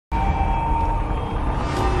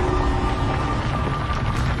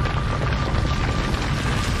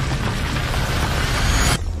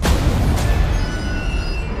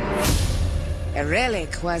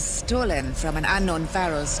relic was stolen from an unknown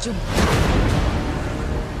pharaoh's tomb.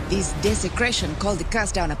 This desecration called the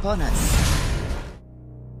curse down upon us.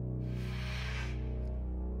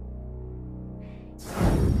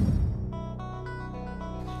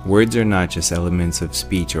 Words are not just elements of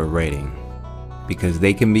speech or writing, because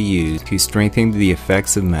they can be used to strengthen the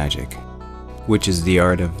effects of magic, which is the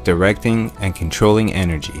art of directing and controlling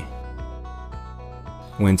energy.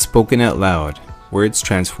 When spoken out loud, words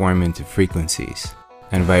transform into frequencies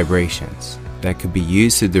and vibrations that could be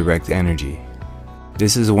used to direct energy.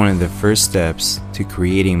 This is one of the first steps to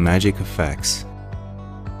creating magic effects.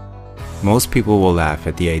 Most people will laugh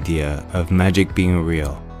at the idea of magic being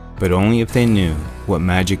real, but only if they knew what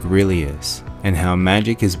magic really is and how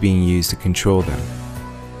magic is being used to control them.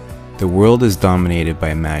 The world is dominated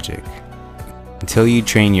by magic. Until you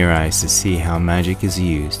train your eyes to see how magic is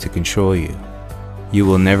used to control you, you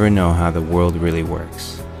will never know how the world really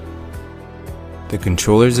works. The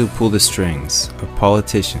controllers who pull the strings of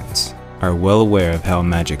politicians are well aware of how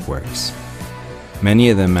magic works. Many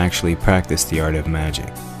of them actually practice the art of magic,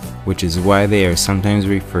 which is why they are sometimes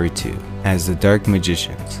referred to as the dark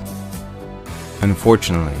magicians.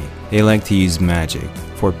 Unfortunately, they like to use magic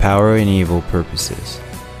for power and evil purposes,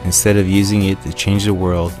 instead of using it to change the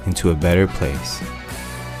world into a better place.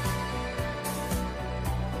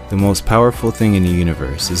 The most powerful thing in the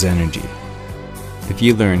universe is energy. If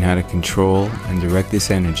you learn how to control and direct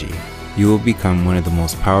this energy, you will become one of the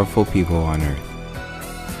most powerful people on earth.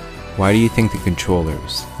 Why do you think the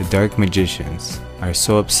controllers, the dark magicians, are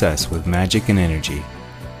so obsessed with magic and energy?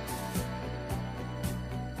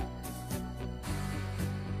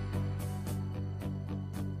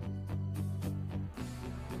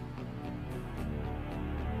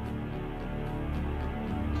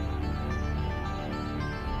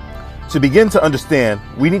 To begin to understand,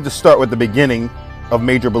 we need to start with the beginning of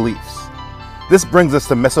major beliefs. This brings us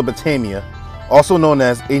to Mesopotamia, also known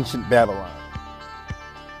as ancient Babylon.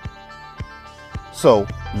 So,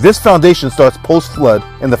 this foundation starts post-flood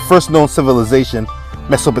in the first known civilization,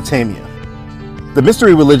 Mesopotamia. The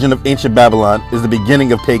mystery religion of ancient Babylon is the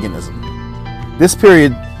beginning of paganism. This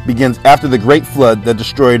period begins after the Great Flood that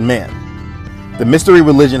destroyed man. The mystery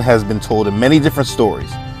religion has been told in many different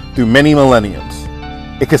stories through many millenniums.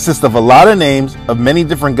 It consists of a lot of names of many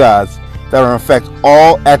different gods that are in fact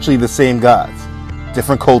all actually the same gods.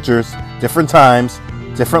 Different cultures, different times,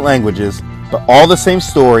 different languages, but all the same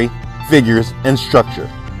story, figures, and structure.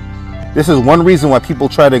 This is one reason why people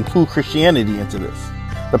try to include Christianity into this.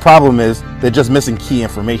 The problem is they're just missing key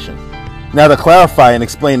information. Now, to clarify and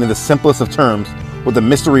explain in the simplest of terms what the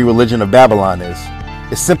mystery religion of Babylon is,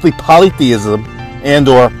 it's simply polytheism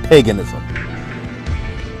and/or paganism.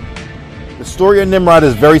 The story of Nimrod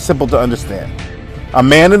is very simple to understand. A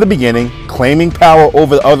man in the beginning claiming power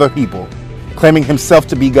over other people, claiming himself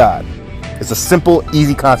to be God. It's a simple,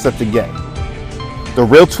 easy concept to get. The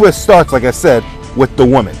real twist starts, like I said, with the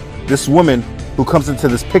woman. This woman who comes into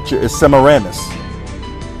this picture is Semiramis.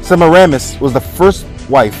 Semiramis was the first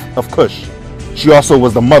wife of Cush. She also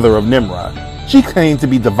was the mother of Nimrod. She claimed to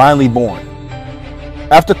be divinely born.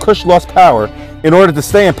 After Cush lost power, in order to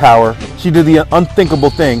stay in power, she did the unthinkable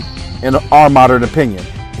thing in our modern opinion.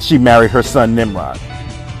 She married her son Nimrod.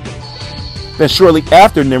 Then shortly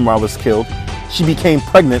after Nimrod was killed, she became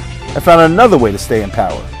pregnant and found another way to stay in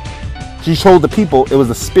power. She told the people it was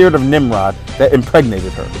the spirit of Nimrod that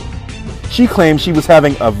impregnated her. She claimed she was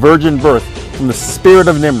having a virgin birth from the spirit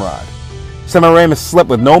of Nimrod. Semiramis slept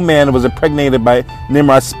with no man and was impregnated by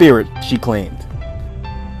Nimrod's spirit, she claimed.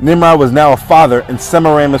 Nimrod was now a father and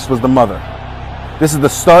Semiramis was the mother. This is the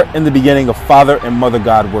start and the beginning of father and mother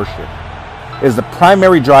god worship. It is the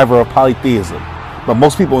primary driver of polytheism, but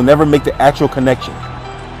most people will never make the actual connection.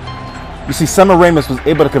 You see, Semiramis was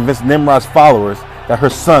able to convince Nimrod's followers that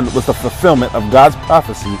her son was the fulfillment of God's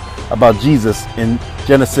prophecy about Jesus in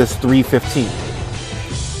Genesis 3:15.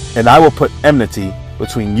 And I will put enmity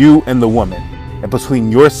between you and the woman, and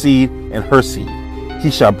between your seed and her seed.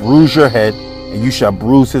 He shall bruise your head, and you shall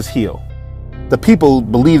bruise his heel. The people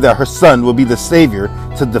believed that her son would be the savior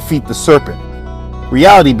to defeat the serpent.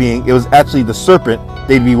 Reality being, it was actually the serpent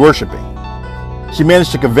they'd be worshiping. She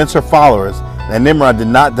managed to convince her followers that Nimrod did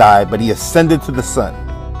not die, but he ascended to the sun.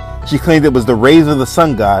 She claimed it was the rays of the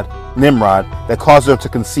sun god, Nimrod, that caused her to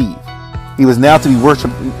conceive. He was now to be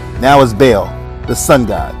worshipped now as Baal, the sun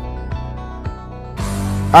god.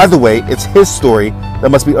 Either way, it's his story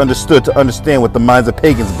that must be understood to understand what the minds of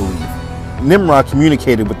pagans believe. Nimrod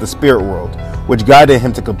communicated with the spirit world, which guided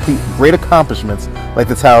him to complete great accomplishments like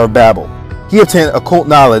the Tower of Babel. He obtained occult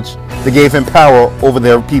knowledge that gave him power over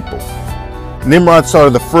their people. Nimrod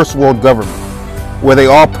started the first world government, where they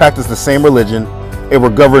all practiced the same religion, and were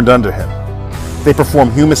governed under him. They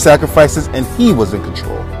performed human sacrifices and he was in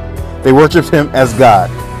control. They worshipped him as God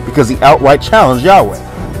because he outright challenged Yahweh.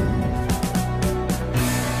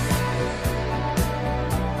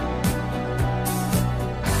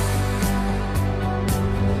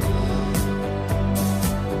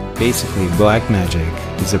 Basically, black magic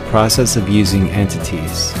is a process of using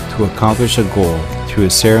entities to accomplish a goal through a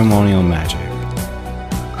ceremonial magic.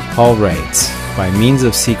 Hall writes, by means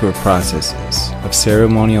of secret processes of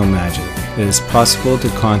ceremonial magic, it is possible to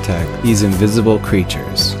contact these invisible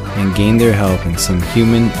creatures and gain their help in some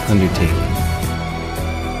human undertaking.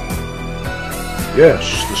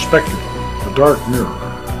 Yes, the speculum, the dark mirror.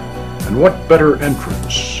 And what better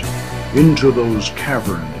entrance into those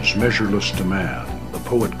caverns measureless to man the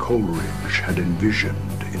poet Coleridge had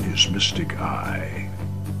envisioned in his mystic eye.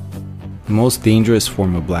 The most dangerous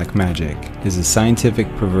form of black magic is a scientific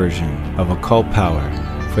perversion of occult power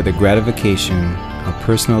for the gratification of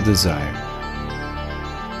personal desire.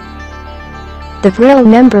 The Vril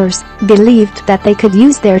members believed that they could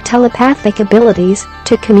use their telepathic abilities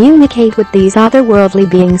to communicate with these otherworldly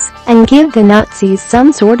beings and give the Nazis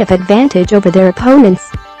some sort of advantage over their opponents.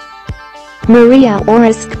 Maria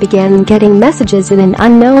Oreskes began getting messages in an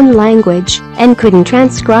unknown language and couldn't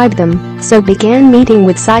transcribe them, so began meeting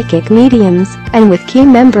with psychic mediums and with key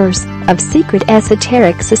members of secret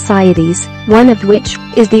esoteric societies, one of which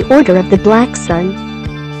is the Order of the Black Sun.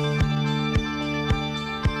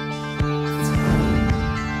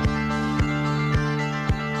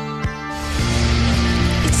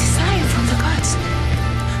 It's a sign from the gods.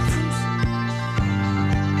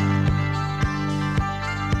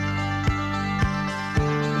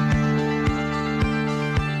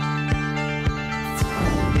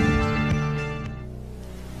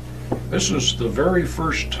 This is the very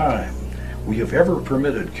first time we have ever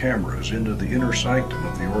permitted cameras into the inner sanctum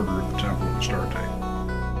of the Order of the Temple of Astarte.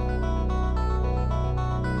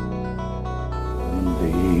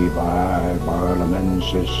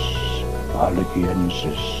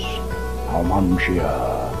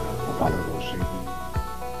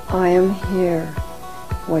 I am here.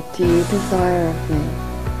 What do you desire of me?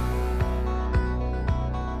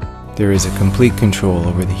 There is a complete control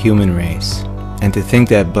over the human race, and to think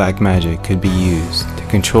that black magic could be used to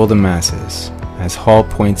control the masses, as Hall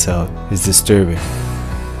points out, is disturbing.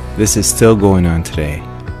 This is still going on today.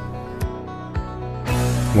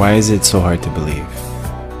 Why is it so hard to believe?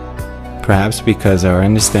 Perhaps because our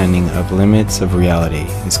understanding of limits of reality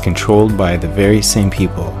is controlled by the very same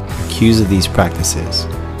people accused of these practices,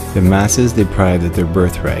 the masses deprived of their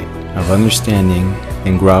birthright of understanding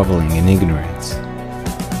and groveling in ignorance.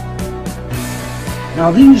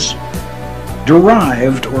 Now these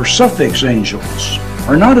derived or suffix angels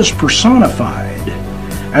are not as personified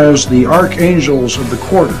as the archangels of the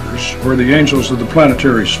quarters or the angels of the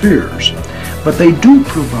planetary spheres, but they do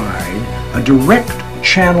provide a direct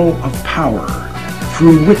channel of power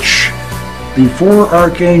through which the four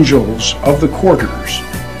archangels of the quarters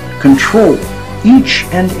control each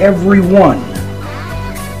and every one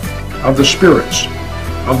of the spirits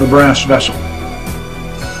of the brass vessel.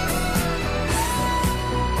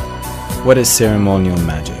 What is ceremonial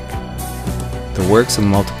magic? The works of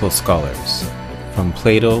multiple scholars, from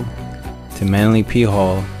Plato to Manly P.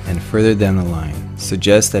 Hall and further down the line,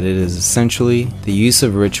 suggest that it is essentially the use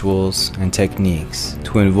of rituals and techniques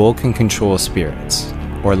to invoke and control spirits,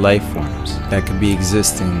 or life forms, that could be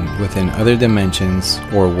existing within other dimensions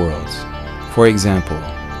or worlds. For example,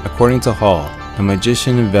 according to Hall, a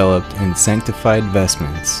magician enveloped in sanctified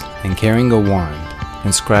vestments and carrying a wand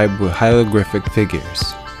inscribed with hieroglyphic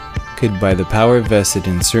figures could, by the power vested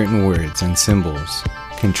in certain words and symbols,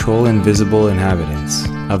 control invisible inhabitants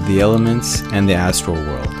of the elements and the astral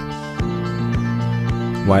world.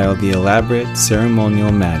 While the elaborate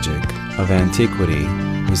ceremonial magic of antiquity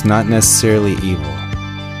was not necessarily evil,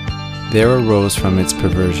 there arose from its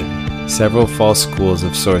perversion several false schools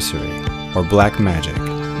of sorcery, or black magic.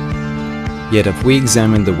 Yet if we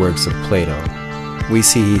examine the works of Plato, we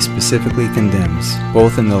see he specifically condemns,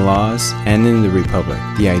 both in the Laws and in the Republic,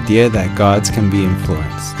 the idea that gods can be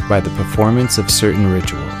influenced by the performance of certain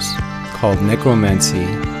rituals, called necromancy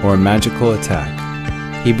or magical attack.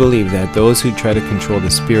 He believed that those who try to control the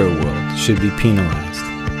spirit world should be penalized.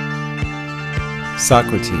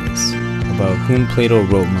 Socrates, about whom Plato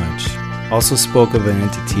wrote much, also spoke of an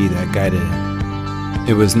entity that guided him.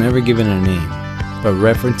 It was never given a name, but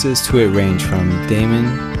references to it range from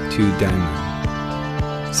daemon to daimon.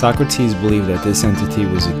 Socrates believed that this entity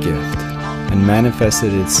was a gift, and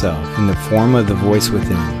manifested itself in the form of the voice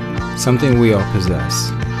within, something we all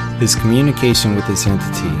possess, His communication with this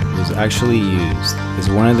entity was actually used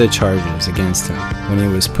as one of the charges against him when he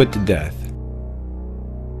was put to death.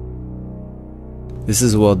 This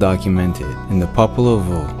is well documented in the Popol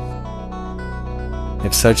Vuh.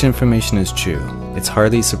 If such information is true, it's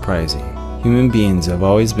hardly surprising. Human beings have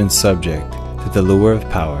always been subject to the lure of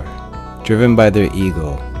power, driven by their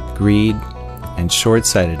ego, greed, and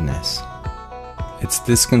short-sightedness. It's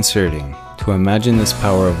disconcerting to imagine this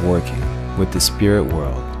power of working with the spirit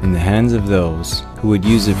world in the hands of those who would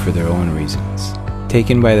use it for their own reasons,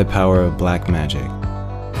 taken by the power of black magic.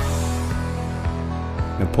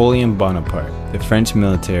 Napoleon Bonaparte, the French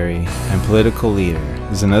military and political leader,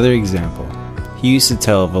 is another example. He used to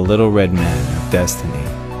tell of a little red man of destiny,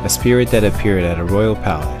 a spirit that appeared at a royal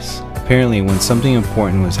palace. Apparently, when something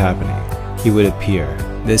important was happening, he would appear.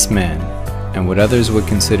 This man, and what others would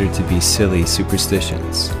consider to be silly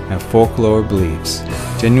superstitions and folklore beliefs,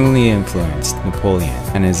 genuinely influenced Napoleon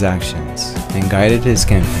and his actions and guided his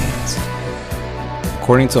campaigns.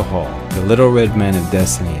 According to Hall, the Little Red Man of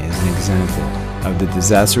Destiny is an example of the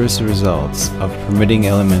disastrous results of permitting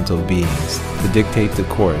elemental beings to dictate the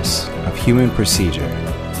course of human procedure.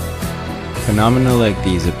 Phenomena like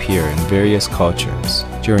these appear in various cultures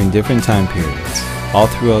during different time periods, all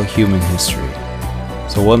throughout human history.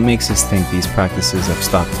 So what makes us think these practices have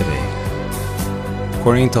stopped today?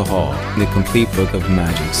 According to Hall, the Complete Book of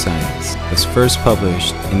Magic Science was first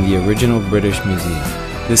published in the original British Museum.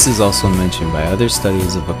 This is also mentioned by other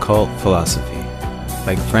studies of occult philosophy,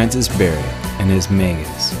 like Francis Barrett and his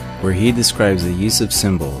Magus, where he describes the use of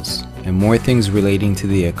symbols and more things relating to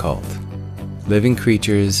the occult. Living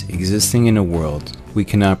creatures existing in a world we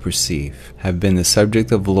cannot perceive have been the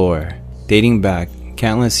subject of lore dating back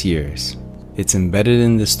countless years. It's embedded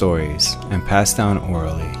in the stories and passed down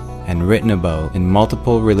orally and written about in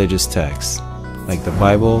multiple religious texts like the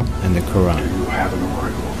Bible and the Quran. Do you have an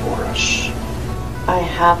oracle for us? I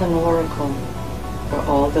have an oracle for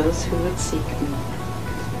all those who would seek me.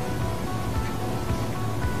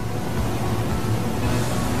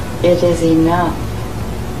 It is enough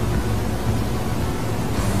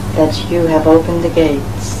that you have opened the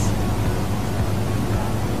gates.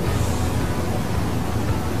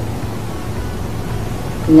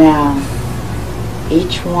 Now,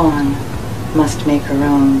 each one must make her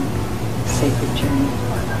own sacred journey.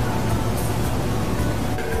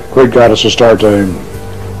 Great Goddess Astarte,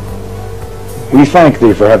 we thank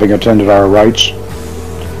thee for having attended our rites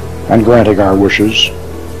and granting our wishes.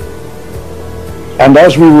 And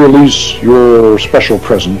as we release your special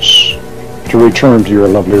presence to return to your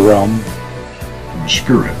lovely realm, a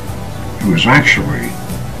spirit who is actually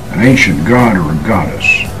an ancient god or a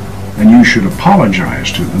goddess, and you should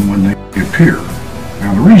apologize to them when they appear.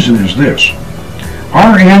 Now the reason is this: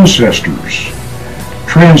 our ancestors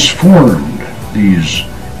transformed these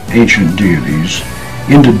ancient deities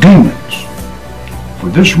into demons. For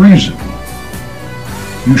this reason,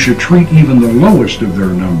 you should treat even the lowest of their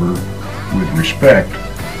number with respect,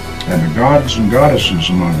 and the gods and goddesses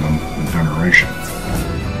among them with veneration.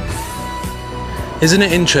 Isn't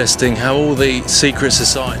it interesting how all the secret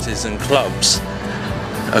societies and clubs,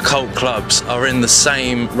 occult clubs, are in the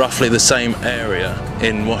same, roughly the same area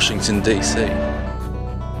in Washington, D.C.?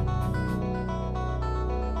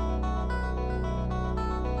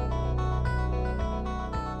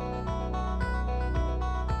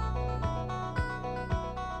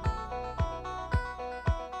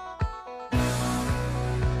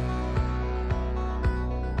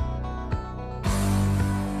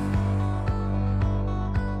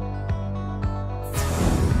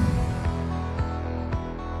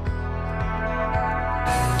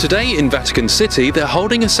 Today in Vatican City, they're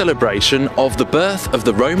holding a celebration of the birth of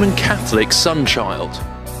the Roman Catholic Sun Child,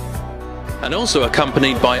 and also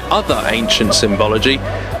accompanied by other ancient symbology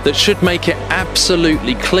that should make it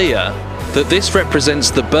absolutely clear that this represents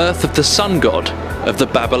the birth of the sun god of the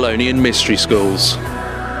Babylonian mystery schools.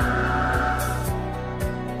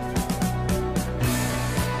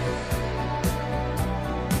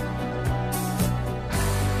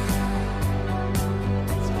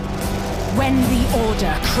 When the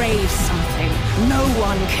Order craves something, no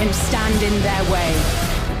one can stand in their way.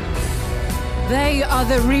 They are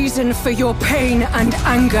the reason for your pain and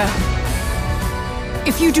anger.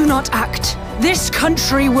 If you do not act, this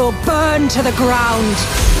country will burn to the ground.